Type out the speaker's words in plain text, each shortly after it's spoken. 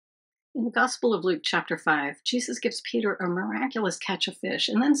In the Gospel of Luke, chapter 5, Jesus gives Peter a miraculous catch of fish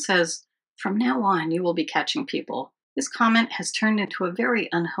and then says, "From now on, you will be catching people." This comment has turned into a very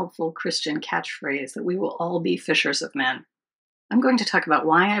unhelpful Christian catchphrase that we will all be fishers of men. I'm going to talk about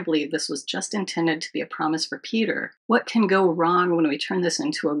why I believe this was just intended to be a promise for Peter, what can go wrong when we turn this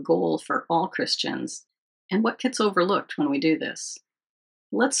into a goal for all Christians, and what gets overlooked when we do this.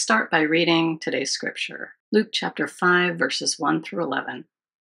 Let's start by reading today's scripture, Luke chapter 5, verses 1 through 11.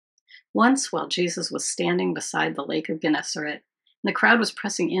 Once, while Jesus was standing beside the lake of Gennesaret, and the crowd was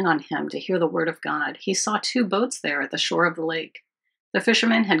pressing in on him to hear the word of God, he saw two boats there at the shore of the lake. The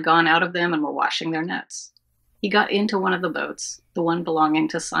fishermen had gone out of them and were washing their nets. He got into one of the boats, the one belonging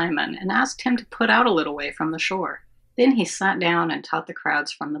to Simon, and asked him to put out a little way from the shore. Then he sat down and taught the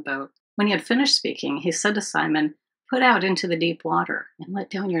crowds from the boat. When he had finished speaking, he said to Simon, "Put out into the deep water and let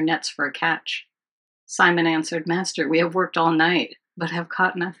down your nets for a catch." Simon answered, "Master, we have worked all night, but have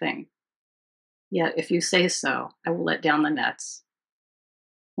caught nothing. Yet if you say so, I will let down the nets."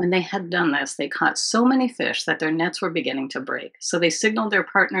 When they had done this, they caught so many fish that their nets were beginning to break. So they signaled their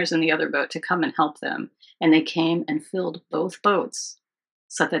partners in the other boat to come and help them, and they came and filled both boats,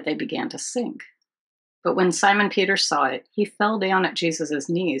 so that they began to sink. But when Simon Peter saw it, he fell down at Jesus'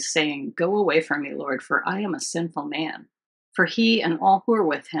 knees, saying, "Go away from me, Lord, for I am a sinful man." For he and all who were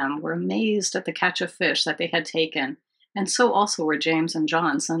with him were amazed at the catch of fish that they had taken, and so also were James and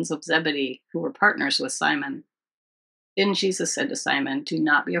John, sons of Zebedee, who were partners with Simon. Then Jesus said to Simon, "Do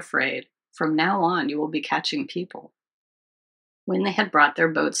not be afraid. From now on you will be catching people." When they had brought their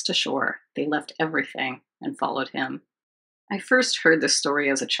boats to shore, they left everything and followed him. I first heard this story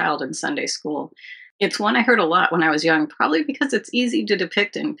as a child in Sunday school. It's one I heard a lot when I was young, probably because it's easy to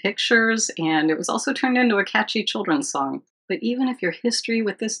depict in pictures, and it was also turned into a catchy children's song. But even if your history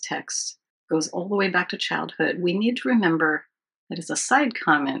with this text goes all the way back to childhood, we need to remember that it's a side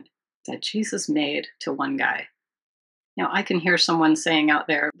comment that Jesus made to one guy. Now, I can hear someone saying out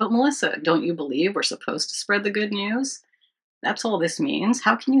there, "But Melissa, don't you believe we're supposed to spread the good news? That's all this means.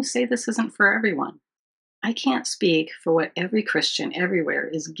 How can you say this isn't for everyone?" I can't speak for what every Christian everywhere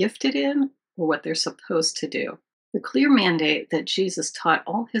is gifted in or what they're supposed to do. The clear mandate that Jesus taught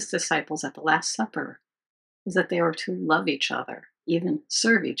all his disciples at the Last Supper is that they are to love each other, even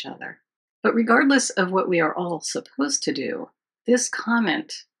serve each other. But regardless of what we are all supposed to do, this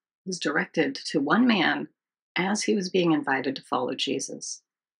comment was directed to one man as he was being invited to follow Jesus.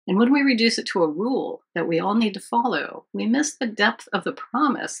 And when we reduce it to a rule that we all need to follow, we miss the depth of the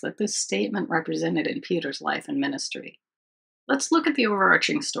promise that this statement represented in Peter's life and ministry. Let's look at the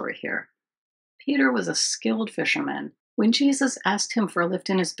overarching story here. Peter was a skilled fisherman. When Jesus asked him for a lift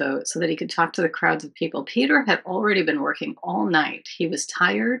in his boat so that he could talk to the crowds of people, Peter had already been working all night. He was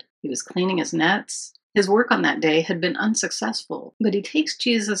tired, he was cleaning his nets. His work on that day had been unsuccessful, but he takes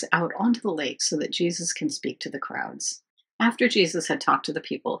Jesus out onto the lake so that Jesus can speak to the crowds. After Jesus had talked to the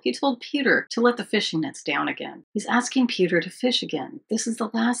people, he told Peter to let the fishing nets down again. He's asking Peter to fish again. This is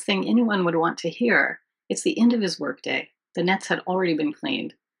the last thing anyone would want to hear. It's the end of his workday. The nets had already been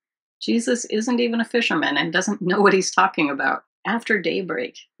cleaned. Jesus isn't even a fisherman and doesn't know what he's talking about. After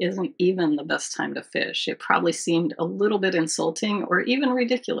daybreak isn't even the best time to fish. It probably seemed a little bit insulting or even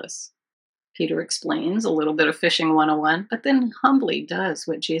ridiculous. Peter explains a little bit of fishing 101, but then humbly does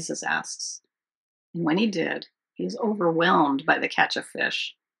what Jesus asks. And when he did, he is overwhelmed by the catch of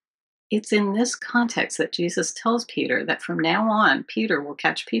fish. It's in this context that Jesus tells Peter that from now on, Peter will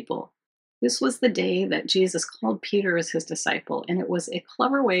catch people. This was the day that Jesus called Peter as his disciple, and it was a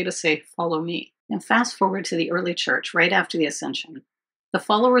clever way to say, "Follow me." And fast forward to the early church, right after the ascension. The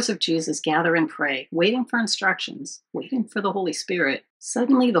followers of Jesus gather and pray, waiting for instructions, waiting for the Holy Spirit.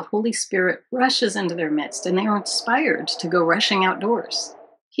 Suddenly, the Holy Spirit rushes into their midst, and they are inspired to go rushing outdoors.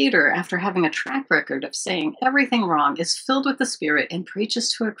 Peter, after having a track record of saying everything wrong, is filled with the Spirit and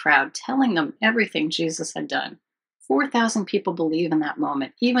preaches to a crowd, telling them everything Jesus had done. 4,000 people believe in that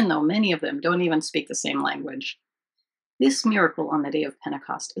moment, even though many of them don't even speak the same language. This miracle on the day of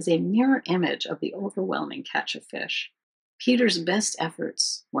Pentecost is a mirror image of the overwhelming catch of fish. Peter's best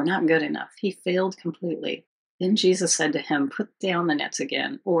efforts were not good enough. He failed completely. Then Jesus said to him, "Put down the nets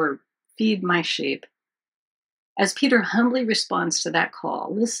again," or "Feed my sheep." As Peter humbly responds to that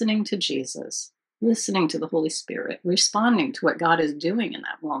call, listening to Jesus, listening to the Holy Spirit, responding to what God is doing in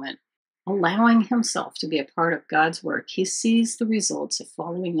that moment, allowing himself to be a part of God's work, he sees the results of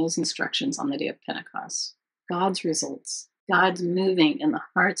following those instructions on the day of Pentecost. God's results, God's moving in the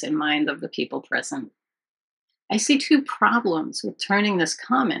hearts and minds of the people present. I see two problems with turning this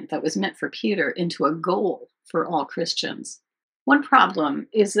comment that was meant for Peter into a goal for all Christians. One problem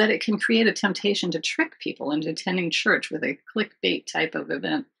is that it can create a temptation to trick people into attending church with a clickbait type of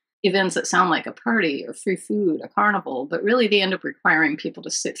event. events that sound like a party or free food, a carnival, but really they end up requiring people to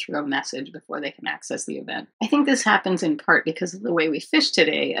sit through a message before they can access the event. I think this happens in part because of the way we fish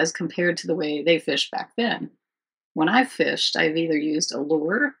today as compared to the way they fished back then. When I've fished, I've either used a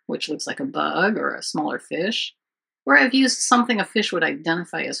lure, which looks like a bug or a smaller fish, or I've used something a fish would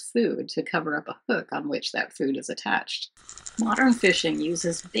identify as food to cover up a hook on which that food is attached. Modern fishing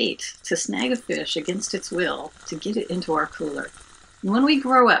uses bait to snag a fish against its will to get it into our cooler. And when we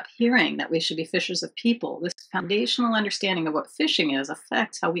grow up hearing that we should be fishers of people, this foundational understanding of what fishing is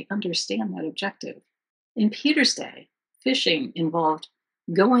affects how we understand that objective. In Peter's day, fishing involved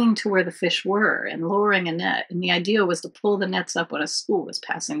going to where the fish were and lowering a net, and the idea was to pull the nets up when a school was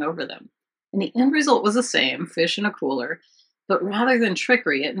passing over them. And the end result was the same, fish in a cooler, but rather than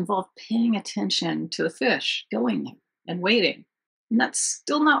trickery, it involved paying attention to the fish, going there and waiting. And that's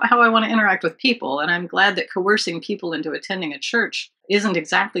still not how I want to interact with people, and I'm glad that coercing people into attending a church isn't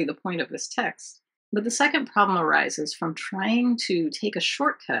exactly the point of this text. But the second problem arises from trying to take a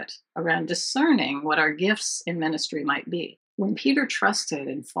shortcut around discerning what our gifts in ministry might be. When Peter trusted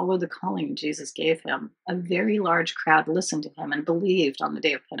and followed the calling Jesus gave him, a very large crowd listened to him and believed on the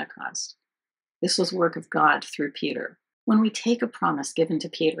day of Pentecost. This was work of God through Peter. When we take a promise given to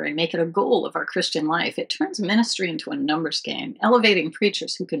Peter and make it a goal of our Christian life, it turns ministry into a numbers game, elevating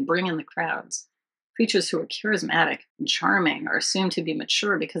preachers who can bring in the crowds. Preachers who are charismatic and charming are assumed to be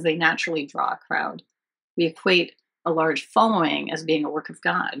mature because they naturally draw a crowd. We equate a large following as being a work of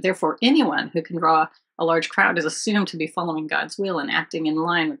God. Therefore, anyone who can draw a large crowd is assumed to be following God's will and acting in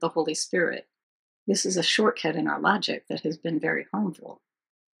line with the Holy Spirit. This is a shortcut in our logic that has been very harmful.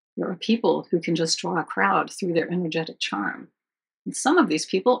 There are people who can just draw a crowd through their energetic charm. And some of these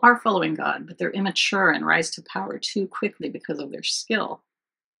people are following God, but they're immature and rise to power too quickly because of their skill.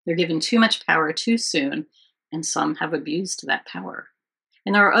 They're given too much power too soon, and some have abused that power.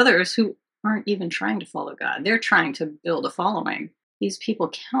 And there are others who aren't even trying to follow God. They're trying to build a following. These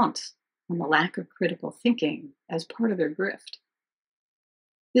people count on the lack of critical thinking as part of their grift.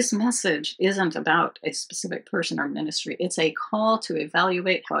 This message isn't about a specific person or ministry. It's a call to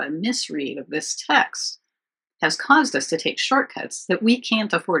evaluate how a misread of this text has caused us to take shortcuts that we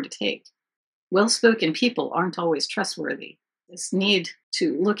can't afford to take. Well-spoken people aren't always trustworthy. This need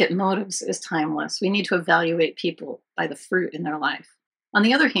to look at motives is timeless. We need to evaluate people by the fruit in their life. On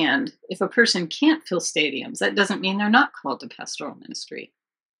the other hand, if a person can't fill stadiums, that doesn't mean they're not called to pastoral ministry.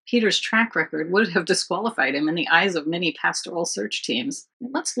 Peter's track record would have disqualified him in the eyes of many pastoral search teams.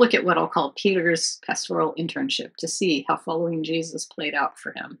 And let's look at what I'll call Peter's pastoral internship to see how following Jesus played out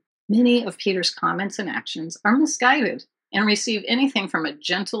for him. Many of Peter's comments and actions are misguided and receive anything from a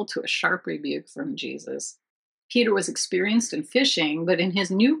gentle to a sharp rebuke from Jesus. Peter was experienced in fishing, but in his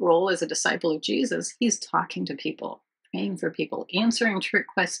new role as a disciple of Jesus, he's talking to people, praying for people, answering trick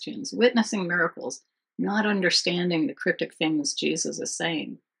questions, witnessing miracles, not understanding the cryptic things Jesus is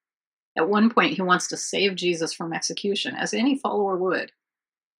saying. At one point, he wants to save Jesus from execution, as any follower would.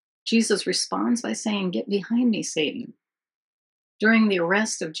 Jesus responds by saying, "Get behind me, Satan." During the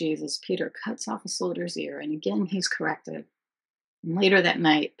arrest of Jesus, Peter cuts off a soldier's ear, and again he's corrected. And later that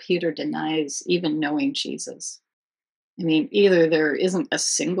night, Peter denies even knowing Jesus. I mean, either there isn't a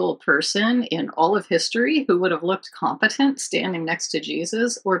single person in all of history who would have looked competent standing next to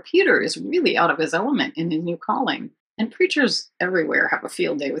Jesus, or Peter is really out of his element in his new calling. And preachers everywhere have a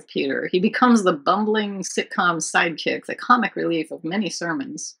field day with Peter. He becomes the bumbling sitcom sidekick, the comic relief of many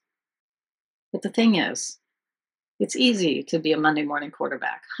sermons. But the thing is, it's easy to be a Monday morning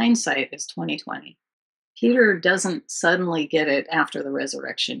quarterback. Hindsight is 20/20. Peter doesn't suddenly get it after the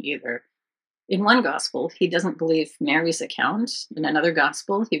resurrection either. In one gospel, he doesn't believe Mary's account. In another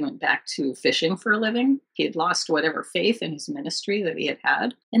gospel, he went back to fishing for a living. He had lost whatever faith in his ministry that he had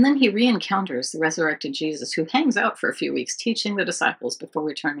had. And then he re-encounters the resurrected Jesus, who hangs out for a few weeks teaching the disciples before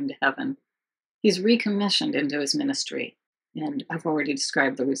returning to heaven. He's recommissioned into his ministry, and I've already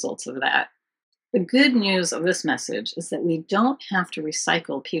described the results of that. The good news of this message is that we don't have to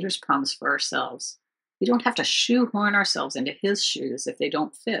recycle Peter's promise for ourselves. We don't have to shoehorn ourselves into his shoes if they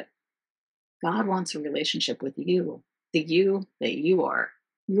don't fit. God wants a relationship with you, the you that you are.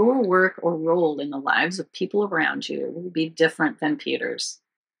 Your work or role in the lives of people around you will be different than Peter's.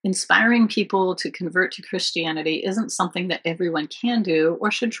 Inspiring people to convert to Christianity isn't something that everyone can do or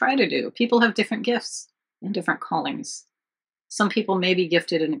should try to do. People have different gifts and different callings. Some people may be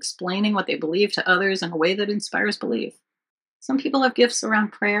gifted in explaining what they believe to others in a way that inspires belief. Some people have gifts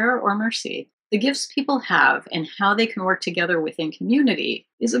around prayer or mercy. The gifts people have and how they can work together within community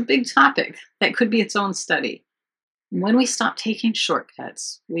is a big topic that could be its own study. When we stop taking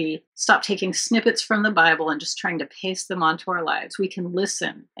shortcuts, we stop taking snippets from the Bible and just trying to paste them onto our lives, we can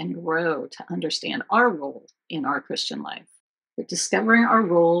listen and grow to understand our role in our Christian life. But discovering our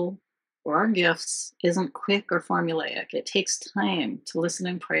role or our gifts isn't quick or formulaic. It takes time to listen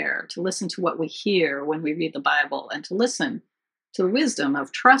in prayer, to listen to what we hear when we read the Bible, and to listen to the wisdom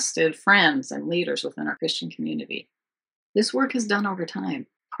of trusted friends and leaders within our Christian community. This work is done over time.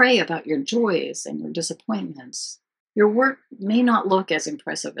 Pray about your joys and your disappointments. Your work may not look as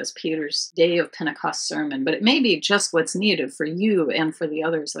impressive as Peter's day of Pentecost sermon, but it may be just what's needed for you and for the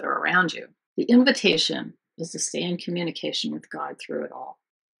others that are around you. The invitation is to stay in communication with God through it all.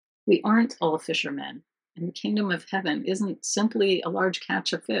 We aren't all fishermen, and the kingdom of heaven isn't simply a large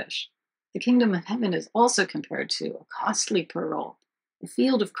catch of fish. The kingdom of heaven is also compared to a costly pearl, a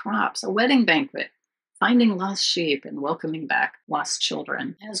field of crops, a wedding banquet, finding lost sheep and welcoming back lost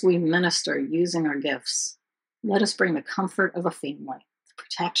children. As we minister using our gifts, let us bring the comfort of a family, the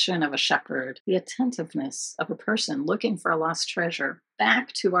protection of a shepherd, the attentiveness of a person looking for a lost treasure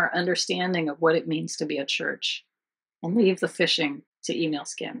back to our understanding of what it means to be a church, and leave the fishing to email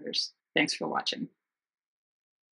scammers. Thanks for watching.